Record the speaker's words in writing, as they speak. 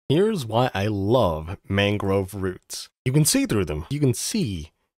Here's why I love mangrove roots. You can see through them. You can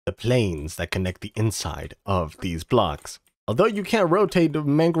see the planes that connect the inside of these blocks. Although you can't rotate the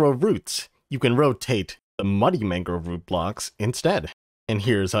mangrove roots, you can rotate the muddy mangrove root blocks instead. And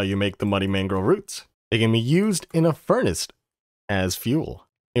here's how you make the muddy mangrove roots. They can be used in a furnace as fuel,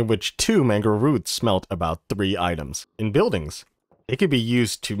 in which 2 mangrove roots smelt about 3 items. In buildings, it can be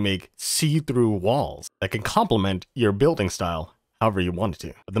used to make see-through walls that can complement your building style however you want it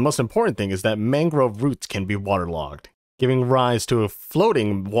to. But the most important thing is that mangrove roots can be waterlogged, giving rise to a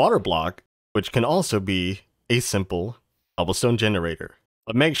floating water block, which can also be a simple cobblestone generator.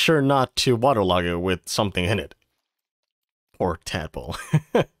 But make sure not to waterlog it with something in it. Poor tadpole.